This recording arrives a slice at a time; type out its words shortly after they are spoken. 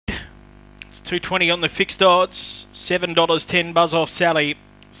It's $2.20 on the fixed odds. $7.10 Buzz Off Sally.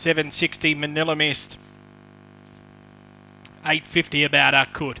 $7.60 Manila Mist. $8.50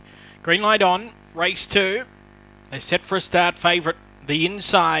 About Could. Green light on. Race 2. They're set for a start. Favourite the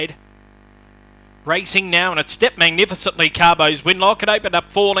inside. Racing now, and it's stepped magnificently. Carbo's Winlock. It opened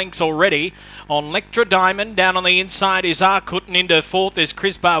up 4 lengths already on Lectra Diamond. Down on the inside is Arkut, and into 4th is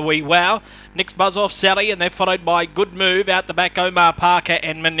Chris Bar Wee Wow. Next Buzz Off Sally, and they're followed by Good Move. Out the back, Omar Parker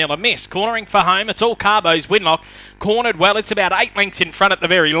and Manila Mist. Cornering for home, it's all Carbo's Winlock. Cornered well, it's about 8 lengths in front at the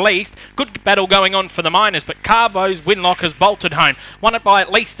very least. Good battle going on for the minors, but Carbo's Winlock has bolted home. Won it by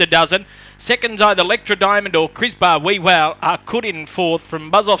at least a dozen. Seconds either Lectra Diamond or Chris Bar Wee Wow. Arkut in 4th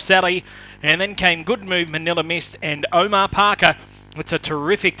from Buzz Off Sally. And then came Good Move, Manila Mist and Omar Parker. It's a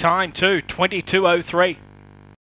terrific time too, 22.03.